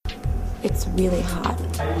It's really hot.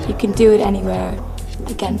 You can do it anywhere,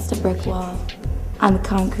 against a brick wall, on the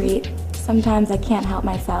concrete. Sometimes I can't help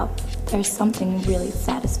myself. There's something really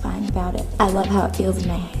satisfying about it. I love how it feels in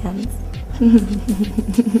my hands.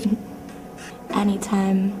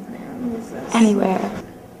 Anytime, anywhere,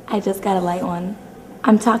 I just gotta light one.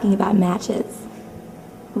 I'm talking about matches.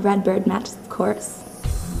 Redbird matches, of course.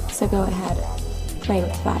 So go ahead, play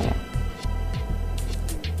with fire.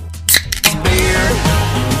 Beer,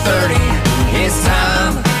 30, it's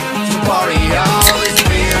time to party, y'all. It's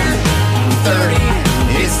beer, 30,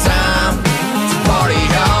 it's time to party,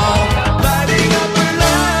 y'all. Lighting up our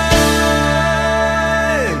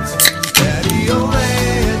lives, patio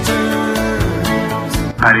lanterns.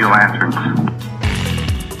 Patio lanterns.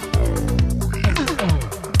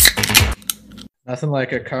 Nothing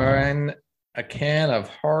like a can of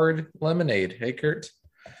hard lemonade. Hey, Kurt,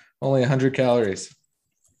 only 100 calories.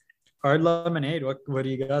 Hard lemonade. What do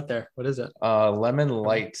you got there? What is it? Lemon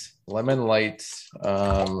light. Lemon light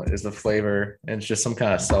is the flavor, and it's just some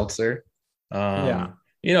kind of seltzer.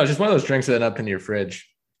 Just one of those drinks that end up in your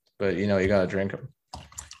fridge, but you gotta drink them.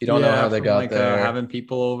 You don't know how they got there. Having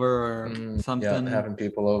people over or something. Yeah, having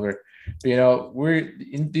people over.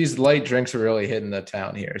 But, these light drinks are really hitting the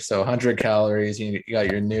town here. So 100 calories. You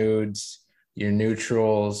got your nudes, your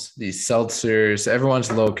neutrals, these seltzers.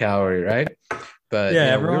 Everyone's low calorie, right? But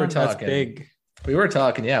everyone, we were talking. That's big. We were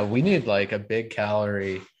talking. Yeah, we need like a big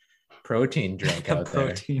calorie protein drink out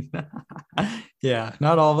protein. Yeah,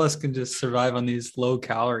 not all of us can just survive on these low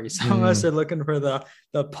calories. Some of us are looking for the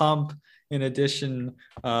pump in addition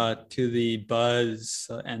to the buzz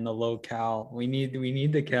and the low cal. We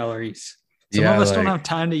need the calories. Some of us don't have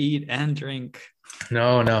time to eat and drink.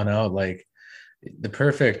 No. Like the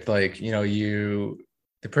perfect, the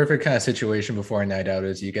perfect kind of situation before a night out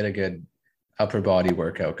is you get a good upper body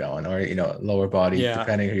workout going, or lower body,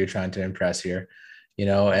 depending who you're trying to impress here,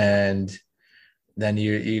 and then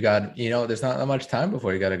you got there's not that much time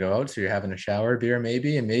before you got to go out, so you're having a shower, beer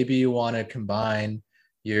maybe, and maybe you want to combine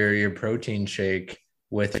your protein shake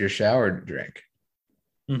with your shower drink.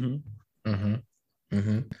 And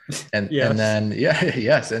then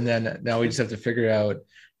now we just have to figure out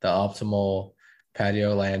the optimal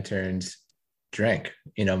patio lanterns drink.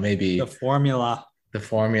 Maybe the formula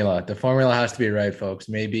has to be right, folks.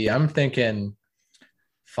 Maybe I'm thinking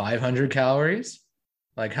 500 calories.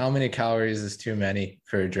 Like, how many calories is too many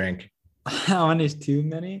for a drink? How many is too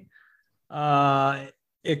many?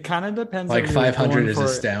 It kind of depends. Like 500 is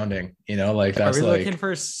astounding. That's are we looking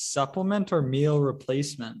for supplement or meal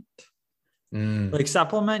replacement? Like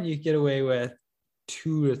supplement, you get away with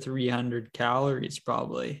 200 to 300 calories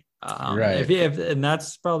probably. Right. And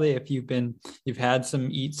that's probably if you've had some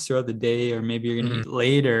eats throughout the day, or maybe you're going to eat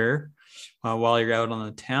later while you're out on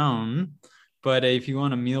the town. But if you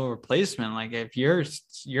want a meal replacement, like if you're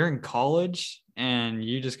in college and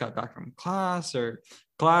you just got back from class,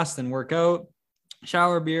 then work out,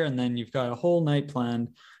 shower, beer, and then you've got a whole night planned.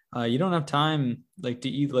 You don't have time to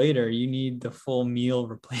eat later. You need the full meal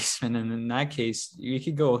replacement. And in that case, you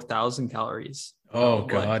could go 1,000 calories. Oh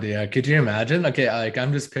God. Yeah. Could you imagine? Okay.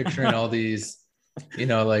 I'm just picturing all these,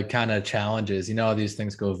 kind of challenges, all these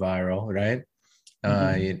things go viral. Right.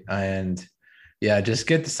 And just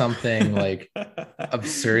get something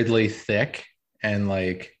absurdly thick and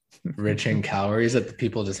rich in calories that the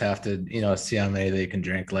people just have to, see how many they can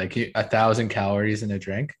drink. 1,000 calories in a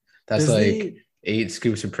drink. That's 8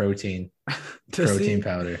 scoops of protein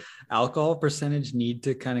powder. Alcohol percentage need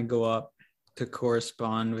to kind of go up to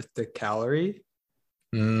correspond with the calorie.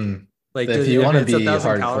 If you want to be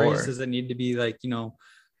hardcore, does it need to be 15%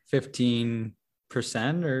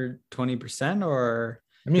 or 20%, or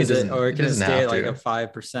can it stay at a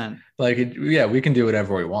 5%? We can do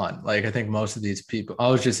whatever we want. I think most of these people, I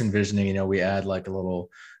was just envisioning, we add a little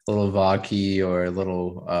vodka or a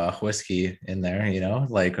little whiskey in there,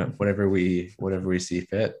 whatever we see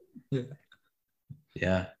fit.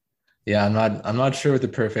 Yeah. I'm not sure what the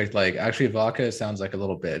perfect, actually vodka sounds like a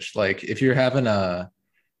little bitch. If you're having a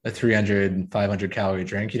 300, 500 calorie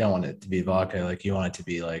drink, you don't want it to be vodka. You want it to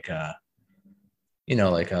be a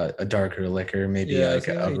darker liquor, maybe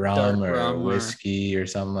a rum or a whiskey or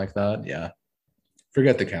something like that. Yeah.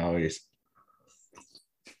 Forget the calories.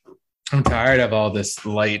 I'm tired of all this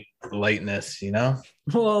lightness,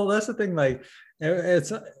 Well, that's the thing.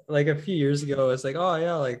 It's a few years ago, it's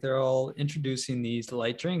they're all introducing these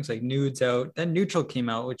light drinks, Nudes out. Then Neutral came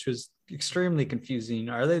out, which was extremely confusing.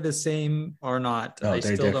 Are they the same or not? No,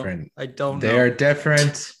 they're different. I don't know. They are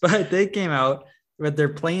different. But they came out with their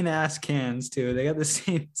plain ass cans too. They got the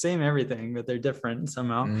same everything, but they're different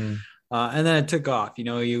somehow. And then it took off.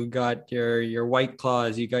 You got your White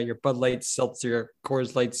Claws, you got your Bud Light Seltzer, your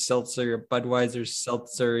Coors Light Seltzer, your Budweiser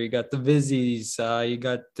Seltzer, you got the Vizzies, you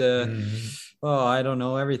got I don't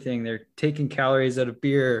know, everything. They're taking calories out of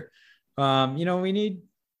beer.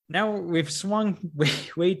 We've swung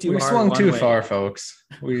way too We've hard. Swung too far, folks.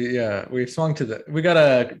 We've swung we got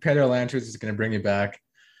a Patio Lanterns is going to bring you back.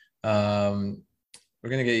 We're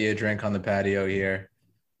going to get you a drink on the patio here.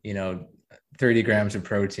 30 grams of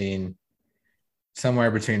protein,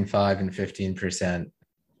 somewhere between 5 and 15%.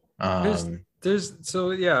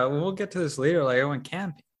 We'll get to this later. Like I went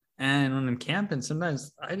camping, and when I'm camping,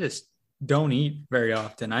 sometimes I just don't eat very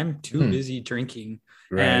often. I'm too busy drinking.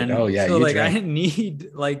 Right. And so I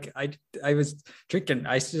need, I was drinking,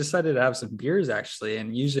 I decided to have some beers actually.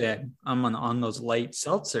 And usually I'm on those light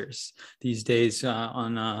seltzers these days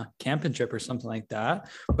on a camping trip or something like that.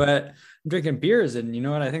 But I'm drinking beers, and you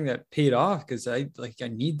know what? I think that paid off because I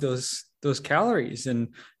need those calories. And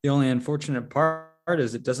the only unfortunate part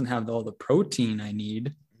is it doesn't have all the protein I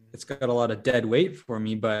need. It's got a lot of dead weight for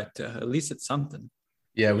me, but at least it's something.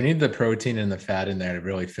 Yeah, we need the protein and the fat in there to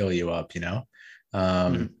really fill you up, we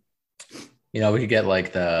could get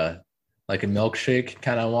like a milkshake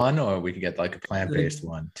kind of one, or we could get like a plant-based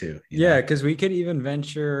one too. Because we could even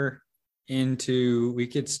venture into, we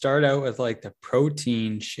could start out with like the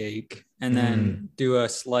protein shake and then do a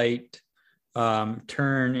slight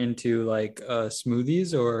turn into like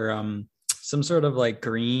smoothies or some sort of like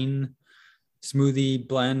green smoothie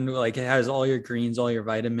blend, like it has all your greens, all your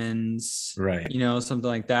vitamins, right? Something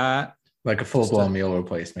like that, like a full-blown meal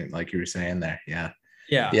replacement, like you were saying there. Yeah.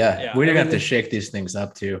 We're gonna have to shake these things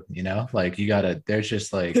up too, like you gotta, there's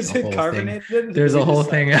just like is it carbonated thing. There's a whole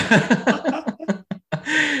thing.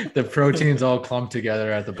 The protein's all clumped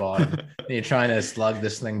together at the bottom, and you're trying to slug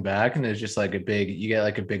this thing back, and there's just like you get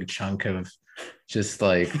like a big chunk of just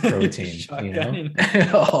like protein.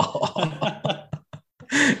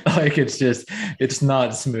 Like it's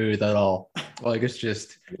not smooth at all. Like it's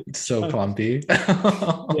so clumpy.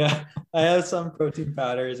 Yeah, I have some protein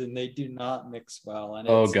powders and they do not mix well. And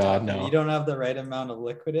oh god, no! You don't have the right amount of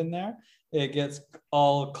liquid in there, it gets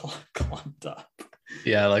all clumped up.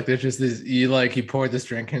 Yeah, like there's just this. You pour this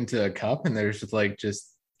drink into a cup, and there's just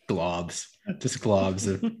globs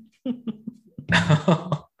of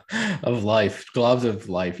of life, globs of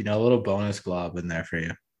life. A little bonus glob in there for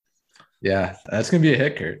you. Yeah, that's gonna be a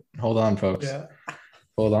hit, Kurt. Hold on, folks. Yeah.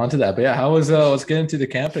 Hold on to that. But yeah, let's get into the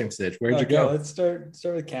camping stage. Where'd you go? Let's start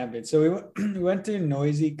with camping. So we went to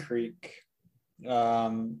Noisy Creek,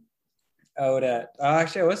 out at.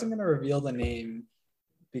 Actually, I wasn't gonna reveal the name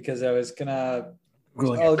because I was gonna.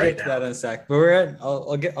 I'll get to that in a sec. But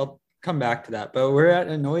I'll come back to that. But we're at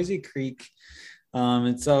a Noisy Creek.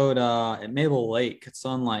 It's out at Maple Lake. It's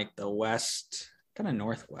on like the west. Kind of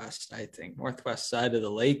northwest side of the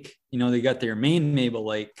lake. They got their main Maple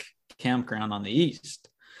Lake campground on the east.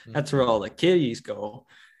 That's where all the kiddies go.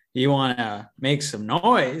 You want to make some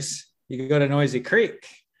noise, you can go to Noisy Creek,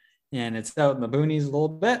 and it's out in the boonies a little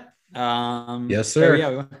bit. Yes,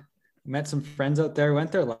 sir. We met some friends out there. We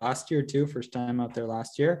went there last year too. First time out there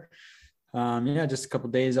last year. Just a couple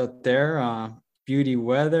days out there. Beauty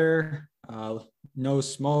weather, no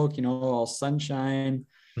smoke, all sunshine.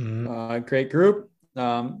 Great group.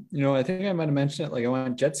 I think I might have mentioned it. Like I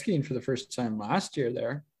went jet skiing for the first time last year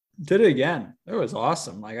there. Did it again. It was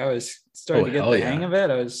awesome. Like I was starting to get the hang of it.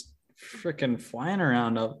 I was freaking flying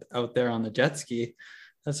around out there on the jet ski.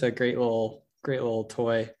 That's a great little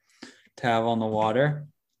toy to have on the water.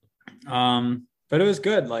 But it was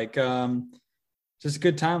good. Like just a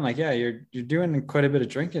good time. Like, yeah, you're doing quite a bit of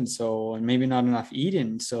drinking, and maybe not enough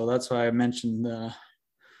eating. So that's why I mentioned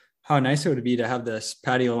how nice it would be to have this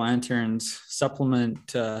Patio Lanterns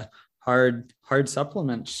supplement, hard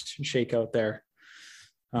supplement shake out there.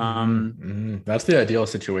 That's the ideal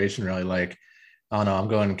situation, really. Like, oh no, I'm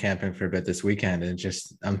going camping for a bit this weekend, and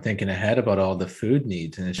I'm thinking ahead about all the food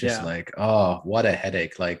needs, and it's just like, oh, what a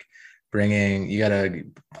headache. Like you gotta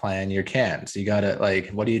plan your cans. You gotta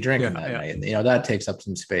what are you drinking that night? That takes up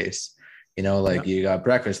some space. You got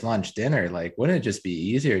breakfast, lunch, dinner. Like, wouldn't it just be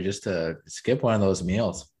easier just to skip one of those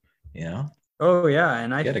meals? Oh yeah,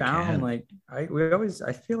 and I found I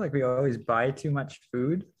feel like we always buy too much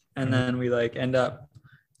food, and then we end up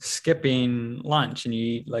skipping lunch, and you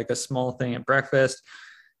eat like a small thing at breakfast.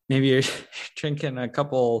 Maybe you're drinking a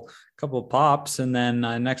couple pops, and then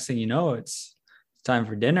next thing you know, it's time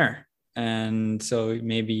for dinner. And so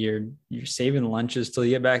maybe you're saving lunches till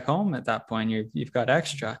you get back home. At that point, you've got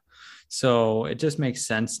extra. So it just makes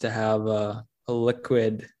sense to have a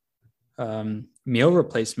liquid meal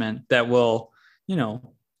replacement that will,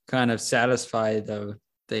 kind of satisfy the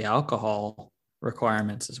the alcohol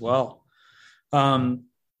requirements as well.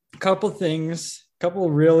 Couple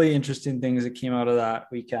really interesting things that came out of that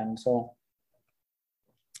weekend. So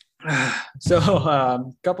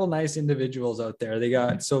couple nice individuals out there.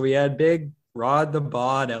 We had big Rod the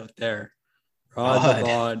Bod out there. Rod the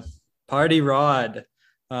Bod, Party Rod.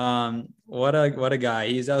 What a guy.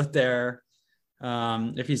 He's out there.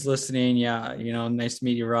 If he's listening, nice to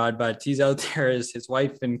meet you, Rod. But he's out there as his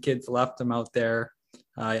wife and kids left him out there.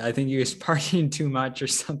 I think he was partying too much or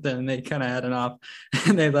something, and they kind of had enough,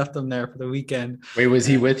 and they left him there for the weekend. Wait, was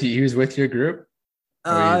he with you? He was with your group?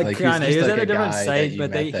 Kind of. He was at a different site,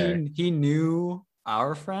 but he knew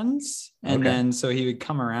our friends, and then so he would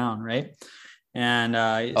come around, right? And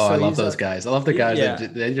I love those guys. I love the guys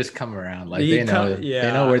that they just come around, like they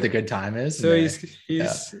know where the good time is. So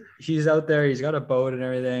he's out there. He's got a boat and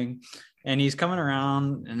everything, and he's coming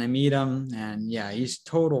around. And I meet him, and he's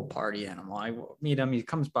total party animal. I meet him. He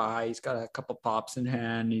comes by. He's got a couple pops in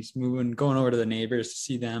hand. He's going over to the neighbors to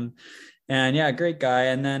see them, and great guy.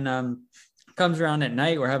 And then comes around at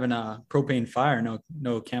night. We're having a propane fire,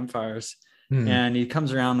 no campfires, and he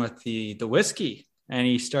comes around with the whiskey. And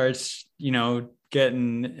he starts,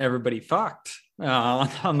 getting everybody fucked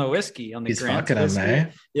on the whiskey, on the Grant's fucking whiskey. Him,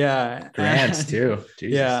 eh? Yeah, Grant's too.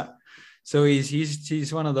 Jesus. Yeah, so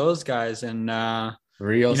he's one of those guys, and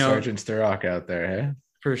real Sergeant Sturrock out there, eh?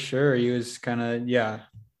 For sure. He was kind of it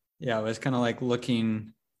was kind of like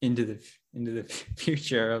looking into the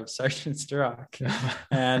future of Sergeant Sturrock.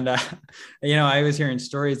 And I was hearing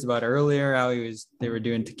stories about earlier how they were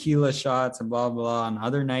doing tequila shots and blah blah on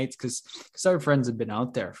other nights because our friends had been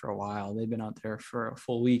out there for a while. They've been out there for a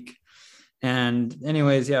full week. And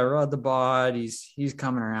anyways, Rod the Bod, he's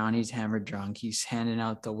coming around, he's hammered drunk, he's handing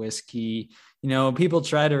out the whiskey. People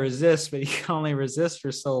try to resist, but you can only resist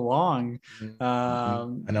for so long. I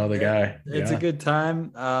know the guy. It's a good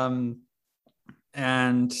time.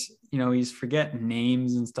 And he's forgetting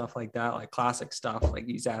names and stuff like that, like classic stuff. Like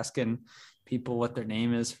he's asking people what their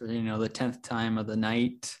name is for, the 10th time of the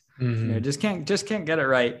night. Just can't get it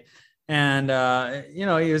right. And,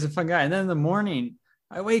 he was a fun guy. And then in the morning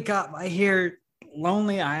I wake up, I hear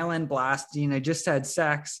Lonely Island blasting. I just had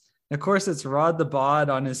sex. And of course it's Rod the Bod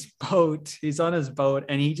on his boat. He's on his boat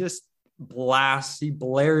and he just blares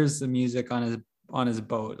the music on his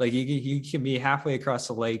boat. Like he can be halfway across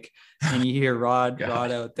the lake and you hear Rod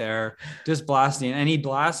out there just blasting, and he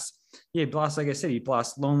blasts, like I said, he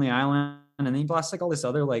blasts Lonely Island, and then he blasts like all this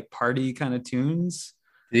other like party kind of tunes.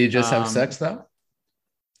 Did he just have sex though?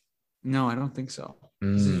 No, I don't think so.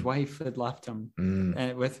 His wife had left him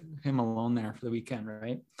and with him alone there for the weekend,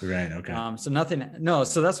 right? Right. Okay. So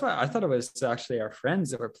that's why I thought it was actually our friends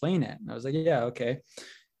that were playing it. And I was like, yeah, okay.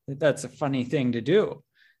 That's a funny thing to do.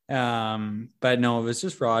 But no, it was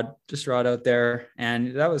just Rod out there.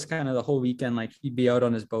 And that was kind of the whole weekend. Like he'd be out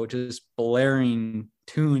on his boat, just blaring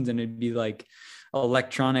tunes, and it'd be like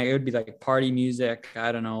electronic. It would be like party music.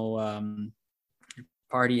 I don't know.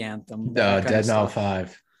 Party anthem. Dead Now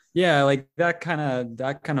 5. Yeah. Like that kind of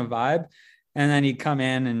vibe. And then he'd come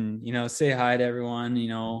in and, say hi to everyone,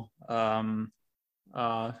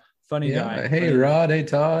 funny guy. Hey, Rod. Hey,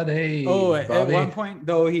 Todd. Hey, Bobby. At one point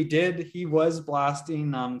though, he was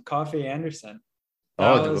blasting Coffee Anderson.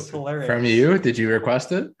 That was hilarious. From you? Did you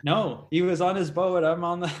request it? No, he was on his boat. I'm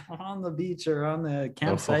on the beach or on the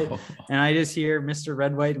campsite, and I just hear Mr.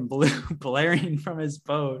 Red, White, and Blue blaring from his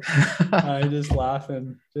boat. I just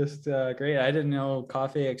laughing, just great. I didn't know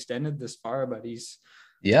Coffee extended this far, but he's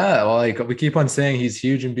like we keep on saying he's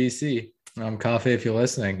huge in BC. Coffee, if you're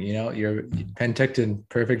listening, you're Penticton,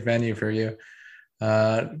 perfect venue for you.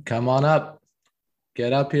 Come on up,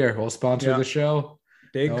 get up here. We'll sponsor the show.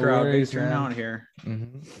 Big crowd, big turnout here.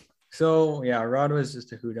 So Rod was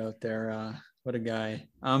just a hoot out there. What a guy.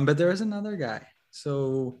 But there was another guy.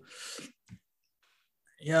 So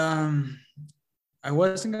I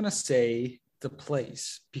wasn't gonna say the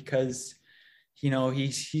place because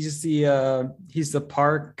he's the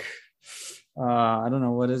park. I don't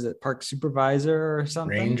know, what is it? Park supervisor or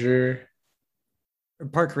something?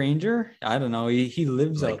 Park ranger. I don't know. He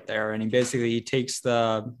lives out there, and he takes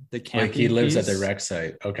the camping. Like he lives at the rec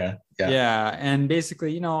site. Okay. Yeah. And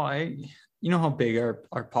basically, how big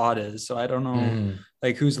our pod is. So I don't know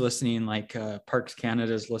like who's listening, like Parks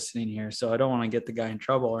Canada is listening here. So I don't want to get the guy in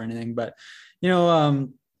trouble or anything, but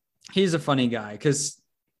he's a funny guy because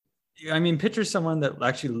picture someone that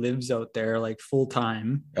actually lives out there like full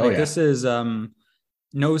time. This is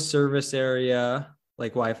no service area,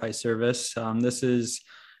 like Wi-Fi service. This is,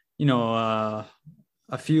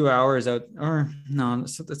 a few hours out, or no,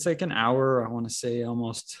 it's like an hour, I want to say,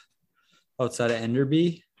 almost outside of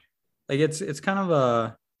Enderby. Like it's kind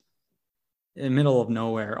of in the middle of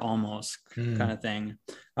nowhere, almost kind of thing.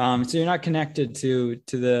 So you're not connected to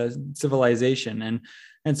the civilization,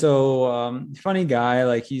 and so funny guy,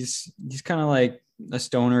 like he's kind of like a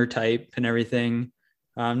stoner type and everything.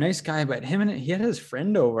 Nice guy, but he had his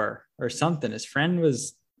friend over or something. His friend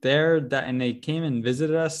was there and they came and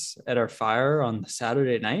visited us at our fire on the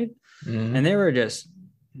Saturday night, and they were just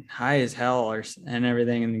high as hell and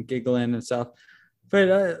everything and giggling and stuff.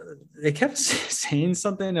 But they kept saying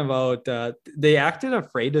something about they acted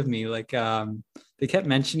afraid of me. Like they kept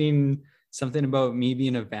mentioning something about me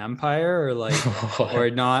being a vampire or like or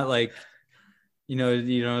not, like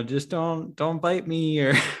just don't bite me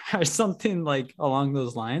or something like along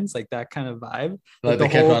those lines, like that kind of vibe. Like they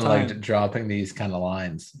kept on like dropping these kind of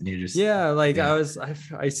lines, and you just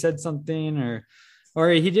I said something or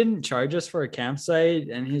he didn't charge us for a campsite,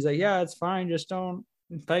 and he's like, yeah, it's fine, just don't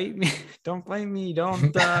bite me. Don't bite me.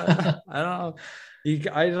 Don't I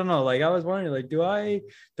don't know. Like I was wondering, like, do I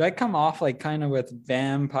come off like kind of with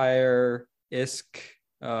vampire-esque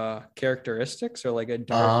characteristics or like a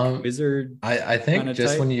dark wizard? I think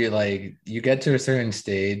just type? When you get to a certain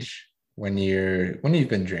stage when you've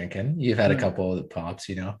been drinking, you've had a couple of pops,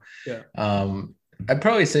 I'd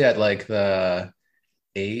probably say at like the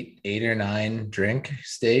 8 or 9 drink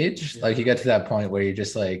stage, like you get to that point where you're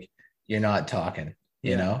just like, you're not talking.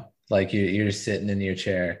 You know, like you're just sitting in your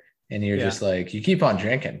chair and you're just like, you keep on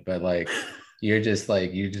drinking, but like, you just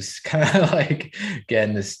kind of like get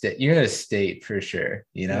in the state. You're in a state for sure,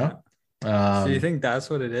 So you think that's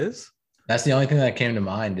what it is? That's the only thing that came to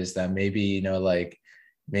mind, is that maybe, like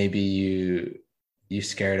maybe you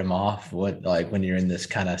scared them off when you're in this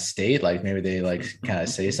kind of state, like maybe they like kind of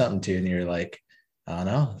say something to you and you're like, I don't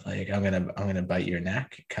know, like I'm gonna bite your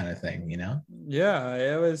neck kind of thing, Yeah,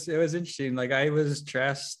 it was interesting. Like I was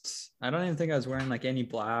dressed, I don't even think I was wearing like any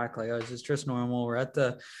black, like I was just dressed normal. We're at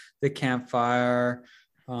the campfire,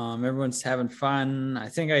 everyone's having fun. I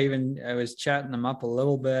think I was chatting them up a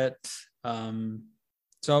little bit, so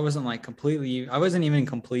I wasn't even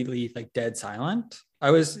completely like dead silent.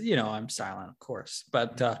 I was, I'm silent, of course,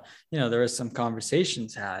 but there was some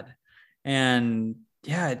conversations had, and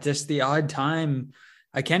just the odd time,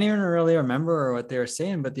 I can't even really remember what they were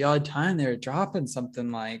saying, but the odd time they were dropping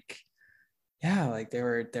something like, like they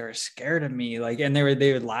were scared of me, like, and they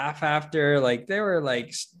would laugh after, like they were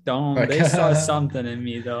like stoned. They saw something in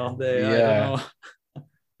me though. I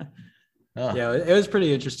don't know. It was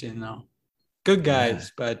pretty interesting though. Good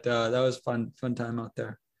guys, but that was fun time out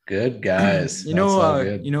there. Good guys. You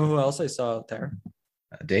know who else I saw out there?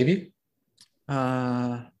 Davey?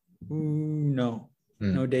 No.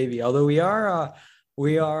 No Davey. Although we are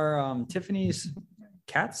Tiffany's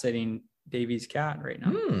cat sitting Davey's cat right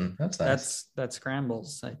now. That's nice. That's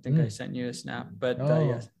Scrambles. I think I sent you a snap. But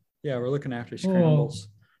we're looking after Scrambles.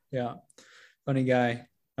 Yeah. Funny guy.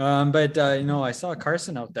 But I saw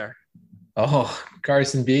Carson out there. Oh,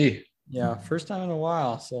 Carson B. Yeah, first time in a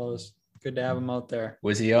while. So it was good to have him out there.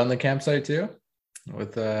 Was he on the campsite too?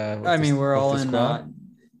 We're all in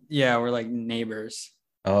we're like neighbors.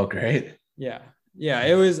 Oh, great. Yeah,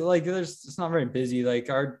 it was like it's not very busy. Like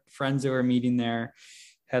our friends that were meeting there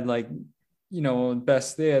had like, they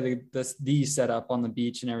had the set up on the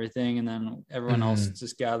beach and everything, and then everyone else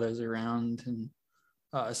just gathers around, and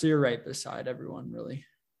so you're right beside everyone, really.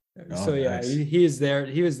 So nice. He was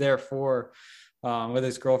there for with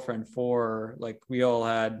his girlfriend, for like we all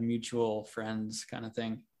had mutual friends kind of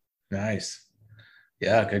thing. Nice.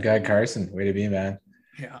 Yeah, good guy Carson. Way to be, man.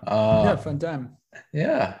 Yeah, fun time.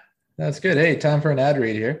 Yeah. That's good. Hey, time for an ad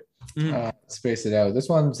read here. Space it out. This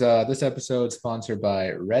episode sponsored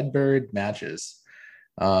by Redbird Matches.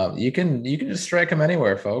 You can just strike them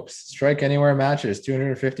anywhere, folks. Strike anywhere matches.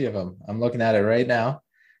 250 of them. I'm looking at it right now.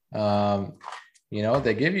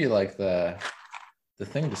 They give you like the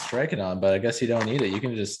thing to strike it on, but I guess you don't need it. You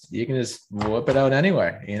can just whip it out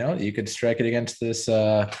anywhere. You could strike it against this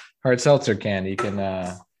hard seltzer can. You can.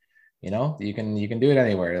 You can do it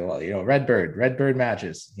anywhere. Redbird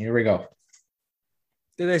Matches. Here we go.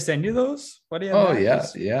 Did they send you those? What do you have? Oh,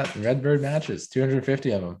 yeah. Redbird Matches, 250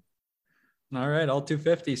 of them. All right, all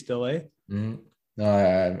 250 still, eh? Mm-hmm.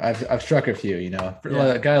 No, I've struck a few. For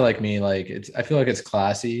a guy like me, like I feel like it's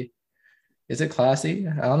classy. Is it classy?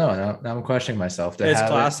 I don't know. Now I'm questioning myself. It's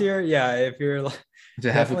classier, if you're like.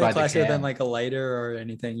 To have it by the can. Than like a lighter or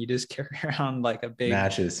anything. You just carry around like a big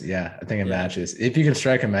matches. Yeah, I think it matches. If you can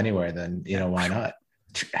strike them anywhere, then why not?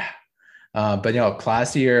 But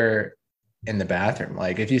classier in the bathroom.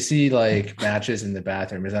 Like if you see like matches in the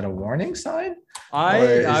bathroom, is that a warning sign? I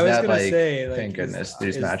was gonna say, like, thank goodness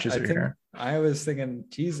there's matches over here. I was thinking,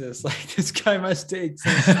 Jesus, like this guy must take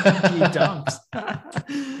some stinky dumps.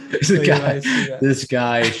 This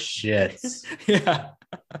guy shits. Yeah.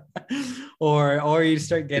 Or you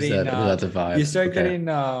start getting that's a vibe. You start getting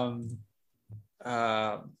a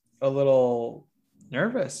little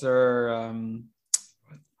nervous, or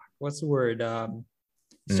what's the word?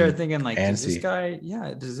 Start thinking like, does this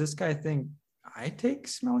guy think I take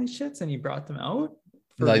smelly shits and he brought them out?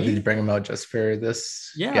 Like, did you bring them out just for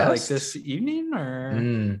this? Yeah, guest? like this evening,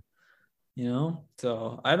 or you know.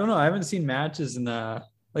 So I don't know. I haven't seen matches in the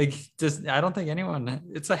just. I don't think anyone.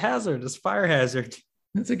 It's a hazard. It's a fire hazard.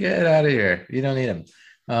 It's a get out of here. You don't need them,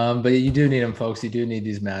 but you do need them, folks. You do need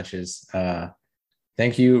these matches.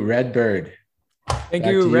 Thank you, Redbird. Thank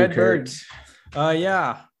you, Redbird.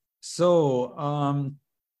 Yeah. So,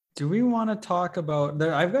 do we want to talk about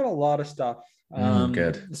there? I've got a lot of stuff.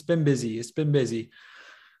 Good. It's been busy.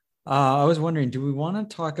 I was wondering, do we want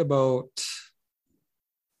to talk about?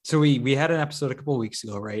 So we had an episode a couple of weeks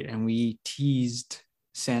ago, right? And we teased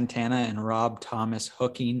Santana and Rob Thomas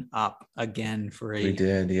hooking up again for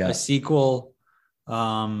a sequel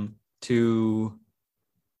to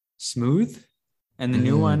Smooth, and the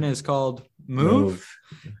new one is called Move.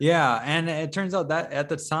 Yeah, and it turns out that at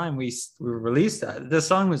the time we released that, the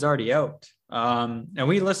song was already out, and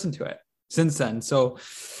we listened to it since then. So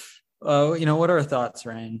what are our thoughts,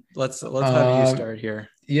 Ryan? Let's have you start here.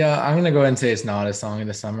 Yeah, I'm gonna go ahead and say it's not a song of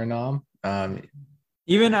the summer nom.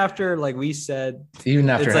 Even after, like we said,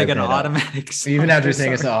 it's like an automatic song. Even after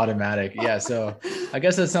saying it's an automatic, yeah. So I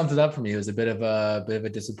guess that sums it up for me. It was a bit of a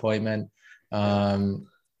disappointment. It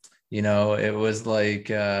was like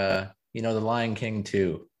The Lion King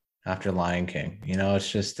 2 after Lion King.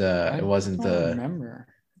 It's just it wasn't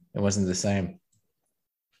the same.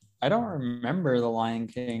 I don't remember The Lion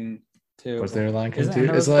King 2. Was there a Lion King 2?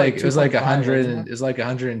 It was like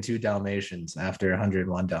 102 Dalmatians after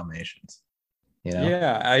 101 Dalmatians.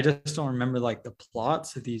 Yeah, I just don't remember like the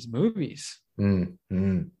plots of these movies. Okay,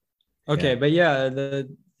 yeah. But yeah,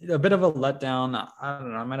 a bit of a letdown. I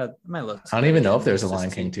don't know. I might look. I don't even know if there's a Lion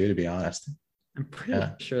King 2, to be honest. I'm pretty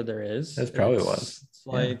sure there is. It probably was. It's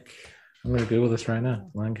like I'm gonna Google this right now.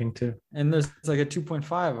 Lion King 2. And there's like a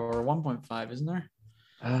 2.5 or 1.5, isn't there?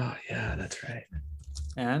 Oh yeah, that's right.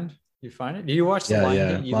 And you find it? Do you watch the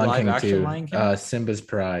Lion King? You Lion live King action 2. Lion King? Simba's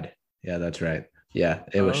Pride. Yeah, that's right. Yeah,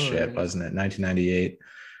 it was shit, wasn't it? 1998,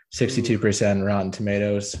 62% Rotten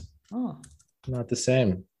Tomatoes. Oh, not the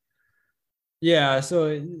same. Yeah, so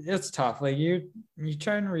it's tough. Like you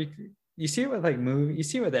try and you see it with like movie. You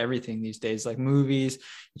see it with everything these days. Like movies,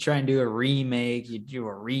 you try and do a remake, you do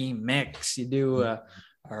a remix, you do a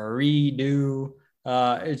redo.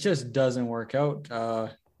 It just doesn't work out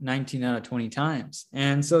 19 out of 20 times.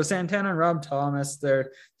 And so Santana and Rob Thomas,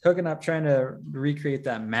 they're hooking up, trying to recreate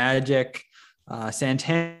that magic.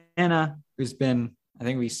 Santana, who's been, I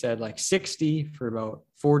think we said like 60 for about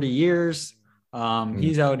 40 years.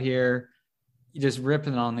 He's out here, just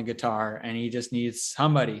ripping on the guitar, and he just needs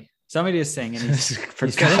somebody to sing. And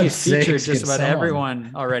he's featured just about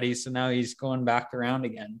everyone already. So now he's going back around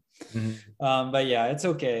again. But yeah, it's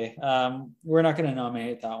okay. We're not going to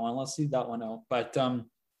nominate that one. Let's leave that one out. But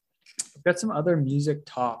we've got some other music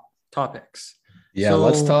topics. Yeah, so,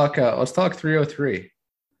 let's talk 303.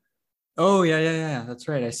 Oh yeah. That's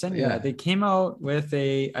right. I sent you that. They came out with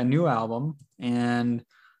a new album, and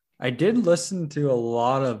I did listen to a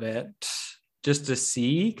lot of it just to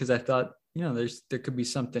see, because I thought, there could be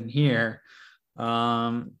something here.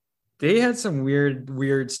 They had some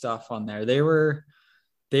weird stuff on there. They were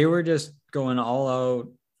just going all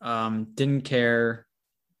out, didn't care,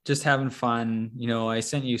 just having fun. I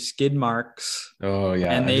sent you Skid Marks. Oh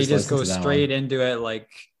yeah. And they just go straight into it. Like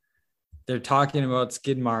they're talking about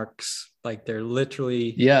skid marks. Like they're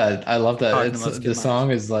literally. Yeah. I love that. The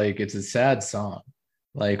song is like, it's a sad song.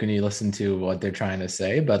 Like when you listen to what they're trying to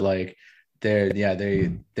say, but like their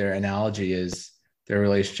analogy is their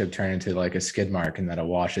relationship turned into like a skid mark, and that it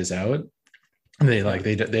washes out. And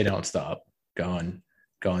they don't stop going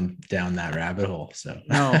down that rabbit hole. So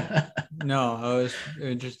no, it was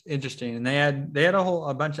just interesting. And they had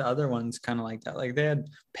a bunch of other ones kind of like that. Like they had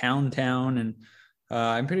Pound Town, and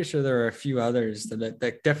I'm pretty sure there were a few others that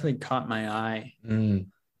definitely caught my eye.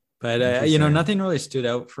 But nothing really stood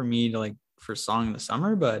out for me for Song of the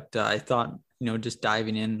Summer. But I thought, just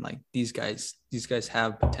diving in, like these guys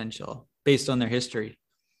have potential based on their history.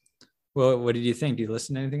 Well, what did you think? Do you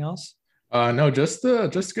listen to anything else? No, just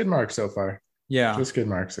Skid Marks so far. Yeah, just Skid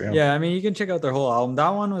Marks. Yeah. I mean, you can check out their whole album. That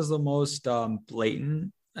one was the most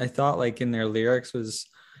blatant. I thought, like in their lyrics was,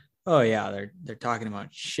 oh yeah, they're talking about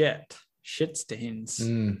shit stains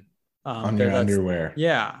on your underwear.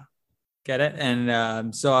 Yeah, get it.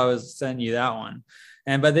 And so I was sending you that one.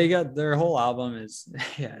 but they got their whole album is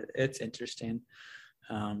yeah, it's interesting.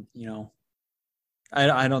 You know,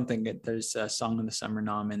 I don't think there's a Song of the Summer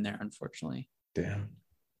nom in there, unfortunately. Damn.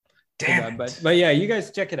 But yeah, you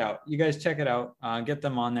guys check it out. Get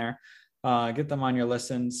them on there. Get them on your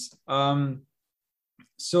listens.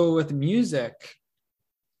 So with music,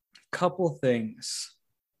 three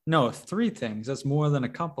things. That's more than a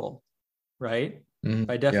couple, right?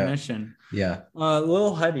 By definition. Yeah.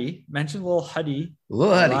 Lil Huddy, mentioned Lil Huddy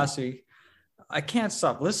last week. I can't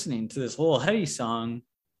stop listening to this Lil Huddy song,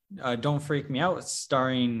 Don't Freak Me Out,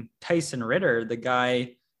 starring Tyson Ritter, the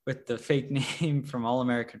guy with the fake name from All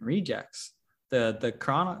American Rejects, the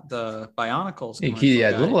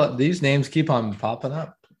Bionicles. These names keep on popping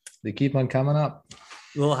up. They keep on coming up.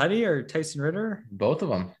 Lil Huddy or Tyson Ritter? Both of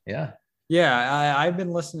them. Yeah. Yeah. I've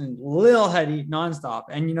been listening to Lil Huddy nonstop.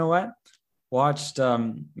 And you know what? Watched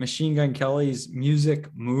Machine Gun Kelly's music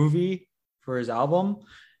movie for his album.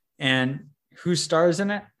 And who stars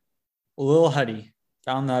in it? Lil Huddy.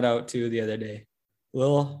 Found that out too the other day.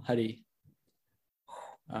 Lil Huddy.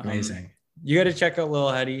 Amazing. You got to check out Lil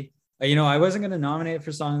Huddy. You know, I wasn't going to nominate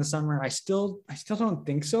for Song of the Summer. I still don't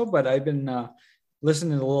think so, but I've been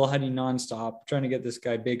listening to Lil Huddy nonstop, trying to get this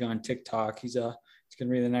guy big on TikTok. He's going to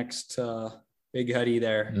be the next big Huddy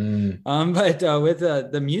there. But with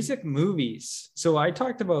the music movies, so I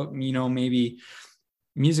talked about, you know, maybe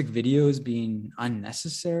music videos being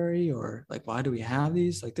unnecessary, or like, why do we have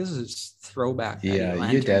these? Like, this is throwback. Yeah,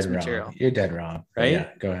 you're dead material. Wrong. You're dead wrong. Right? Yeah,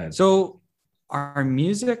 go ahead. So are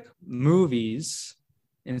music movies,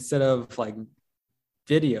 instead of like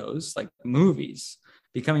videos, like movies,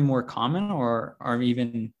 becoming more common, or are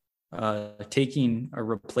even taking or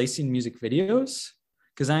replacing music videos?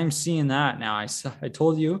 Because I'm seeing that now. I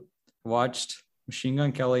told you, I watched Machine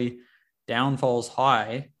Gun Kelly Down Falls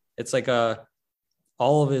High. It's like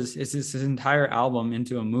his entire album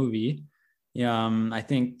into a movie. I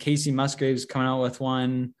think Casey Musgrave's coming out with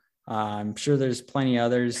one. I'm sure there's plenty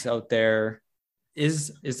others out there.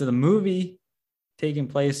 Is the movie taking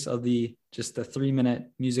place of the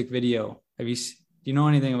 3-minute music video? Do you know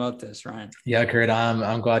anything about this, Ryan? Yeah, Kurt,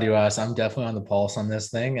 I'm glad you asked. I'm definitely on the pulse on this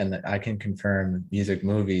thing, and I can confirm music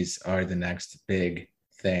movies are the next big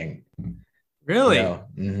thing. Really?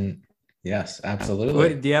 Yes,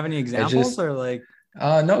 absolutely. Do you have any examples or like?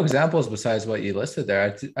 No examples besides what you listed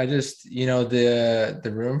there. I just, you know,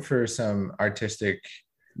 the room for some artistic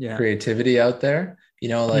creativity out there. You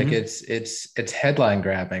know, like it's headline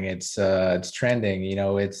grabbing. It's trending. You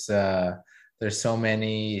know, there's so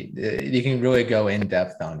many you can really go in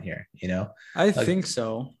depth on here. You know, I think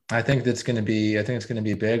so. I think it's going to be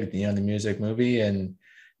big. You know, the music movie, and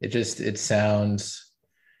it sounds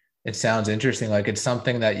interesting. Like it's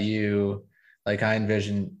something that you. Like I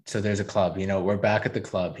envision, so there's a club, you know, we're back at the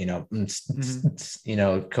club, you know, you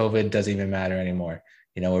know, COVID doesn't even matter anymore.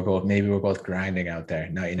 You know, we're both grinding out there.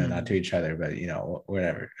 Not, you know, not to each other, but, you know,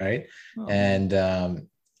 whatever. Right. Oh. And,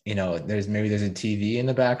 you know, there's a TV in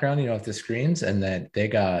the background, you know, with the screens, and that they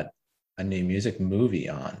got a new music movie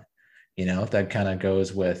on, you know, that kind of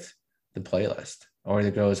goes with the playlist, or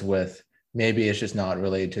that goes with, maybe it's just not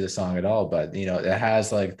related to the song at all, but, you know, it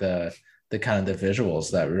has like the kind of the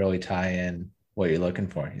visuals that really tie in what you're looking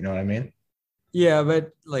for. You know what I mean? Yeah,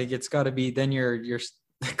 but like it's got to be, then the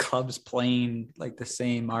club's playing like the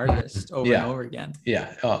same artist over and over again.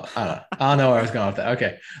 Yeah. Oh, I don't know where I was going with that.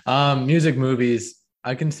 Okay. Music movies,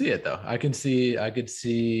 I can see it though. I could see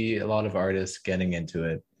a lot of artists getting into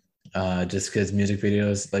it. Just because music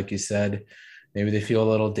videos, like you said, maybe they feel a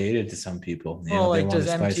little dated to some people. You know, like does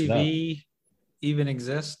MTV even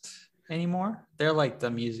exist anymore? They're like the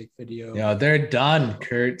music video. Yeah, they're done,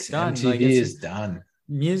 Kurt. MTV is done.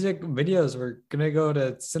 Music videos, we're gonna go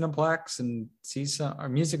to Cineplex and see some, or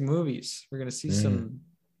music movies. We're gonna see some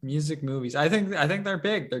music movies. I think they're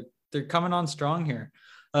big. They're coming on strong here.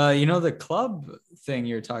 You know, the club thing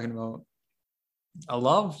you're talking about, I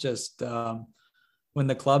love just when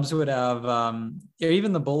the clubs would have or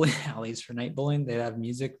even the bowling alleys for night bowling, they'd have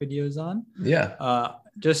music videos on. Yeah.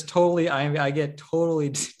 Just totally, I get totally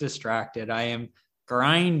distracted. I am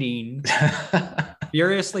grinding,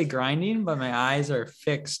 furiously grinding, but my eyes are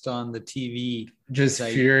fixed on the TV. Just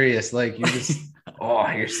like, furious, like you just,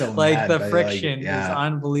 you're so like mad, the friction is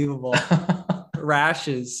unbelievable.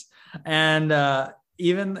 Rashes, and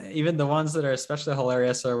even the ones that are especially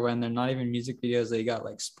hilarious are when they're not even music videos. They got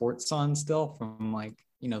like sports on still from like,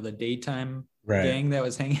 you know, the daytime gang that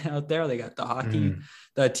was hanging out there. They got the hockey,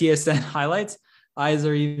 the TSN highlights. Eyes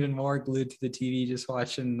are even more glued to the TV, just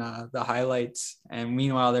watching the highlights. And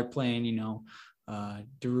meanwhile, they're playing, you know,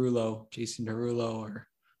 Jason Derulo, or,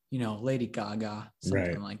 Lady Gaga, something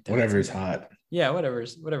Right. like that. Whatever's hot. Yeah,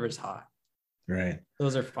 whatever's hot. Right.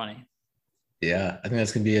 Those are funny. Yeah, I think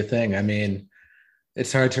that's gonna be a thing. I mean,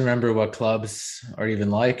 it's hard to remember what clubs are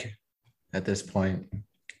even like at this point.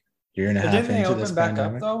 Year and a half Didn't they into this open back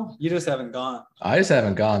pandemic. up though? You just haven't gone. I just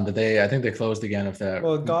haven't gone, but I think they closed again with the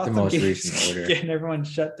Gotham most keeps recent order. getting everyone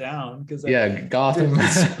shut down because Yeah, Gotham.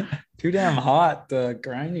 it's too damn hot. The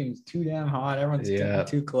grinding is too damn hot. Everyone's getting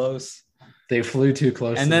too close. They flew too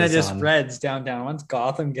close. And then it just spreads downtown. Once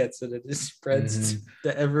Gotham gets it, it just spreads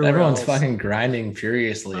to everywhere. Everyone's else. fucking grinding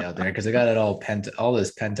furiously out there because they got it all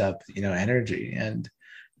this pent up, energy. And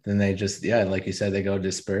then they just, like you said, they go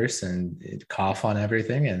disperse and cough on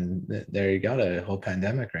everything. And there you got a whole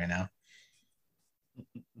pandemic right now.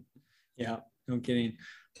 Yeah, no kidding.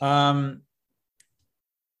 I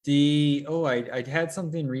had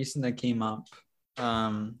something recent that came up.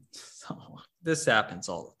 So this happens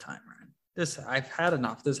all the time, right? I've had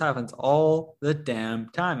enough. This happens all the damn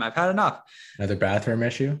time. I've had enough. Another bathroom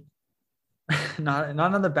issue? Not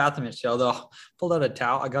another bathroom issue. Although I pulled out a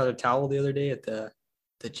towel. I got a towel the other day at the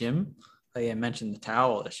gym. Like I mentioned the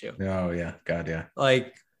towel issue. Oh yeah, God yeah.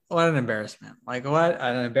 Like what an embarrassment. Like what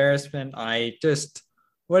an embarrassment. I just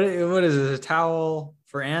what is it? A towel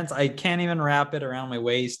for ants? I can't even wrap it around my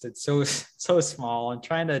waist. It's so small. I'm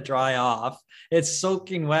trying to dry off. It's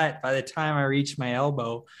soaking wet by the time I reach my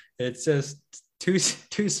elbow. It's just too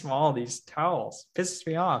small. These towels pisses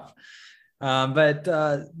me off. But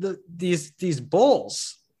these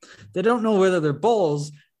bowls, they don't know whether they're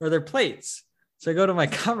bowls or they're plates. So I go to my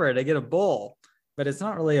cupboard, I get a bowl, but it's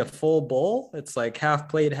not really a full bowl. It's like half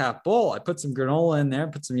plate, half bowl. I put some granola in there,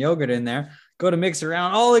 put some yogurt in there, go to mix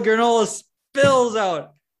around. All the granola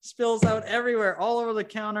spills out everywhere, all over the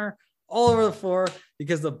counter, all over the floor,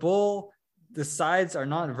 because the bowl, the sides are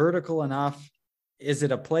not vertical enough. Is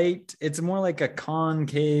it a plate? It's more like a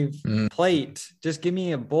concave plate. Just give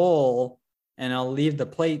me a bowl and I'll leave the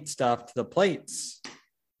plate stuff to the plates.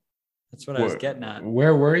 That's what I was getting at.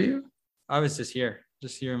 Where were you? I was just here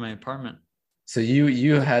in my apartment. So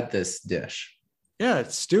you had this dish. Yeah,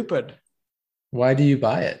 it's stupid. Why do you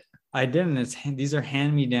buy it? I didn't. These are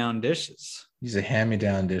hand-me-down dishes. These are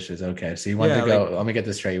hand-me-down dishes. Okay, so you went to go. Let me get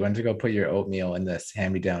this straight. You went to go put your oatmeal in this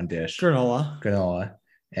hand-me-down dish. Granola,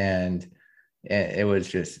 and it was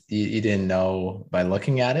just you didn't know by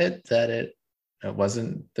looking at it that it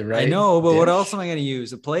wasn't the right. I know, but dish. What else am I going to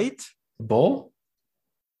use? A plate? A bowl?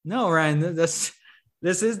 No, Ryan. This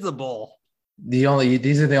is the bowl. These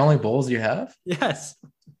are the only bowls you have? Yes.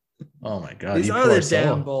 Oh my God. These are the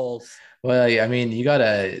damn bowls. Well, I mean, you got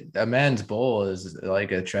a man's bowl is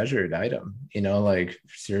like a treasured item, like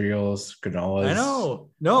cereals, granolas. I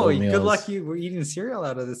know. No, oatmeals. Good luck you were eating cereal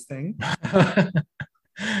out of this thing.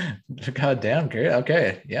 God damn, great.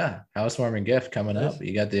 Okay. Yeah. Housewarming gift coming up.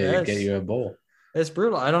 You got to get you a bowl. It's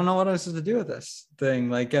brutal. I don't know what else to do with this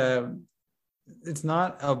thing. Like, it's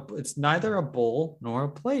neither a bowl nor a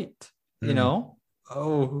plate,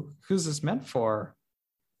 Oh, who's this meant for?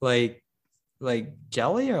 Like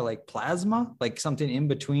jelly or like plasma, like something in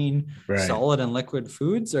between solid and liquid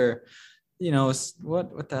foods, or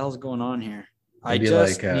what the hell's going on here? Maybe I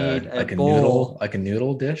just need a bowl. noodle, like a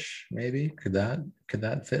noodle dish. Maybe could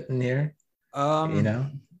that fit in here?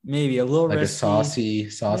 Maybe a little like risky. a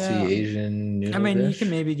saucy Asian noodle. I mean, dish. you can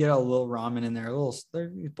maybe get a little ramen in there.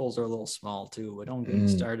 These bowls are a little small too, but don't get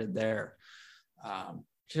started there.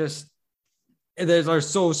 They're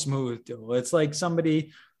so smooth though. It's like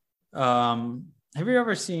somebody. Have you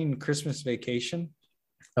ever seen Christmas Vacation?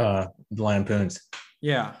 Lampoons.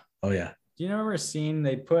 Yeah. Oh yeah. Do you ever seen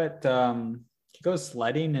they put he goes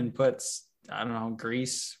sledding and puts, I don't know,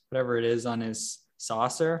 grease, whatever it is, on his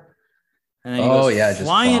saucer, and then he goes just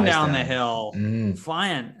flying down the hill,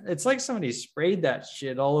 flying. It's like somebody sprayed that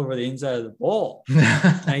shit all over the inside of the bowl.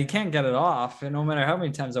 Now you can't get it off, and no matter how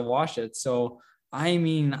many times I wash it. So I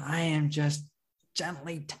mean, I am just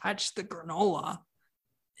gently touch the granola,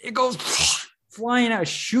 it goes flying out,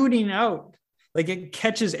 shooting out, like it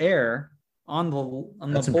catches air on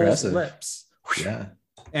the bowl's lips. Yeah.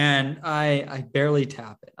 And I barely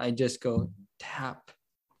tap it. I just go tap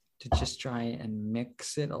to just try and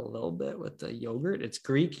mix it a little bit with the yogurt. It's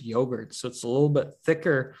Greek yogurt, so it's a little bit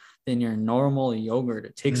thicker than your normal yogurt.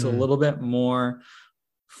 It takes a little bit more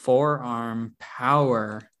forearm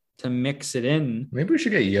power to mix it in. Maybe we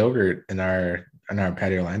should get yogurt in our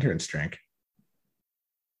patio lanterns drink.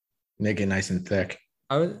 Make it nice and thick.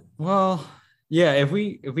 Yeah, if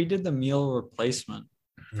we did the meal replacement,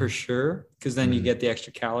 for sure, because then you get the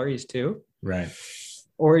extra calories too. Right.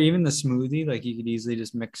 Or even the smoothie, like you could easily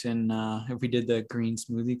just mix in, if we did the green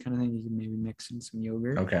smoothie kind of thing, you could maybe mix in some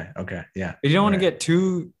yogurt. Okay. Yeah. But you don't want to get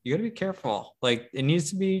too, you got to be careful. Like it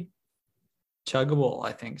needs to be chuggable,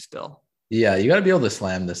 I think, still. Yeah, you got to be able to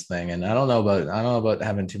slam this thing. And I don't know about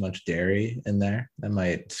having too much dairy in there. That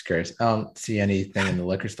might scare us. I don't see anything in the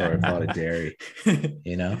liquor store with a lot of dairy,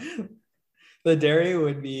 you know? The dairy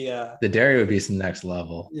would be some next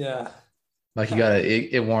level. Yeah. Like you gotta,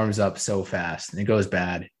 it warms up so fast and it goes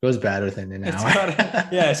bad. It goes bad within an hour.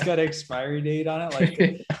 It's got an expiry date on it, like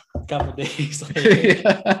a couple of days later.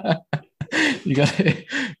 Yeah. You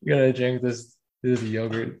gotta drink this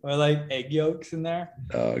yogurt. Or like egg yolks in there.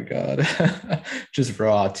 Oh God. Just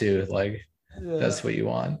raw too. Like that's what you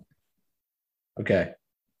want. Okay.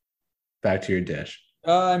 Back to your dish.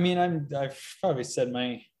 I've probably said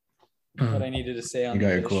what I needed to say on you got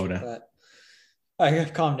the your dish, quota. but I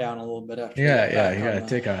have calmed down a little bit after. Yeah, you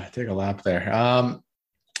gotta take a lap there.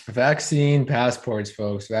 Vaccine passports,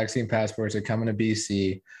 folks. Vaccine passports are coming to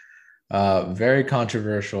BC. Very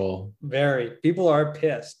controversial. Very. People are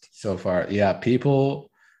pissed so far. Yeah,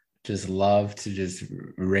 people just love to just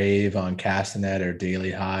rave on Castanet or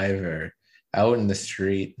Daily Hive or out in the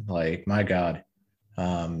street. Like, my God.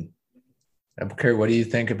 Kurt, what do you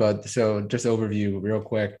think about? So, just overview real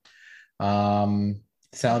quick.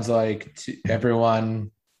 Sounds like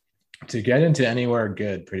everyone to get into anywhere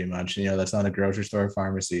good, pretty much, that's not a grocery store or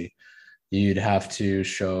pharmacy, you'd have to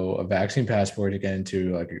show a vaccine passport to get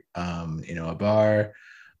into like, a bar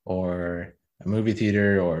or a movie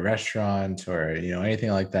theater or a restaurant or,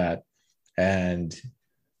 anything like that. And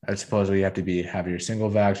I suppose you have to have your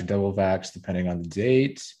single vax or double vax, depending on the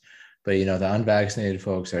date. But, the unvaccinated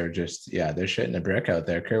folks are just, they're shitting a brick out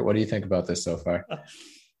there. Kurt, what do you think about this so far?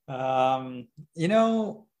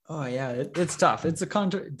 It's tough. It's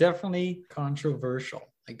definitely controversial.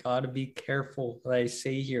 I gotta be careful what I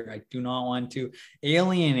say here. I do not want to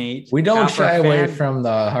alienate. We don't shy away from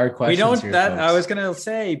the hard questions. We don't. Here, that folks. I was gonna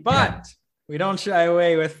say, but we don't shy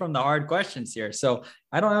away from the hard questions here. So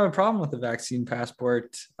I don't have a problem with the vaccine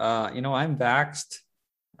passport. I'm vaxxed.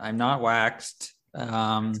 I'm not waxed.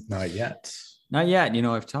 Not yet. Not yet.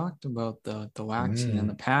 I've talked about the waxing in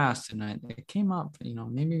the past, and it came up.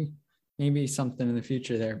 Maybe something in the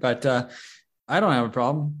future there, but I don't have a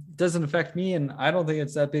problem. It doesn't affect me, and I don't think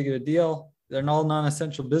it's that big of a deal. They're all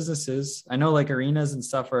non-essential businesses. I know like arenas and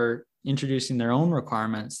stuff are introducing their own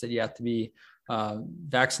requirements that you have to be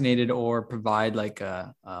vaccinated or provide like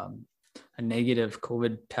a negative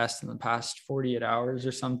COVID test in the past 48 hours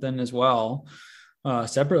or something as well,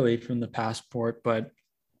 separately from the passport. But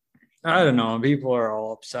I don't know. People are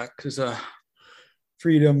all upset because of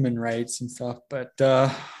freedom and rights and stuff, but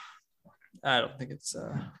I don't think it's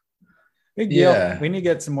a big deal. Yeah. We need to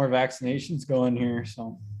get some more vaccinations going here.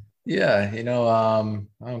 So yeah, I'm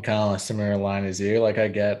kind of on a similar line as you. Like I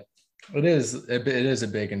get it is a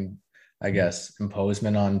big, and I guess,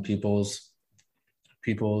 imposement on people's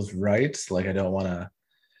rights. Like I don't want to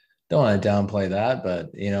downplay that, but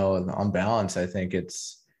on balance, I think it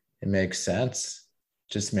makes sense.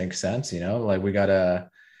 Just makes sense, like we gotta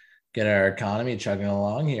get our economy chugging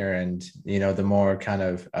along here. And, the more kind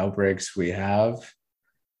of outbreaks we have,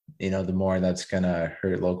 the more that's going to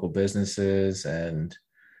hurt local businesses and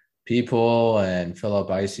people and fill up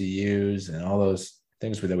ICUs and all those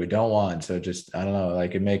things that we don't want. So just, I don't know,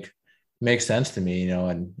 like it makes sense to me,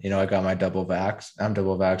 and, I got my double vax. I'm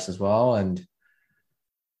double vax as well. And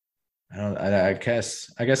I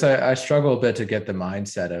guess I struggle a bit to get the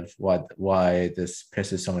mindset of why this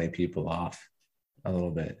pisses so many people off a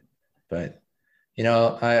little bit. But, I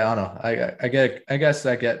don't know. I guess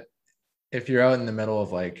I get if you're out in the middle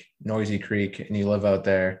of like Noisy Creek and you live out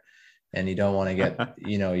there and you don't want to get,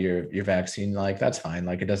 your vaccine, like that's fine.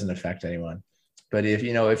 Like it doesn't affect anyone. But if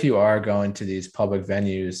you are going to these public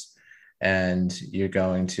venues and you're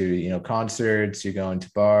going to, concerts, you're going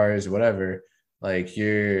to bars, whatever, like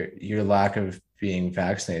your lack of being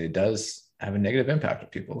vaccinated does have a negative impact on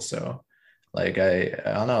people. So like, I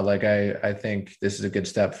don't know, like I think this is a good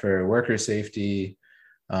step for worker safety,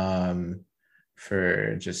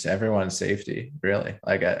 for just everyone's safety, really.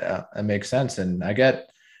 Like it makes sense. And I get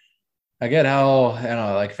how,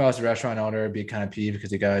 like if I was a restaurant owner, it'd be kind of peeved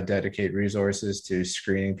because you got to dedicate resources to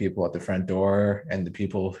screening people at the front door, and the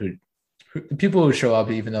people who show up,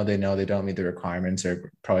 even though they know they don't meet the requirements,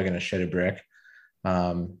 are probably going to shit a brick.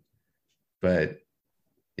 But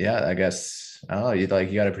yeah, I guess, I don't know, you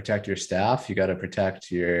got to protect your staff, you got to protect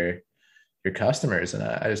your customers. And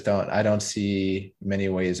I don't see many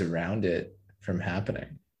ways around it from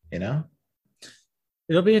happening,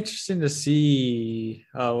 It'll be interesting to see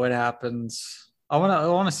what happens I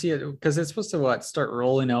want to see it because it's supposed to start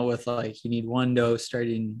rolling out with like you need one dose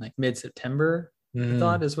starting like mid-September. I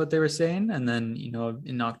thought is what they were saying, and then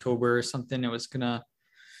in October or something it was gonna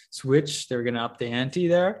switch. They were gonna up the ante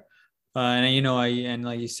there, and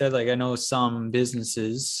like you said, like I know some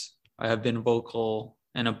businesses have been vocal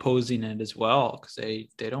and opposing it as well because they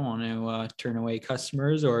don't want to turn away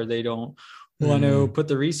customers, or they don't want to put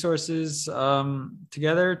the resources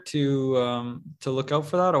together to look out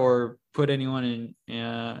for that, or put anyone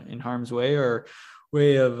in harm's way or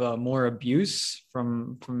way of more abuse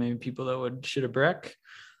from maybe people that would shit a brick.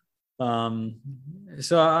 So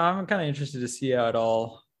I'm kind of interested to see how it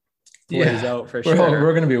all plays out for sure.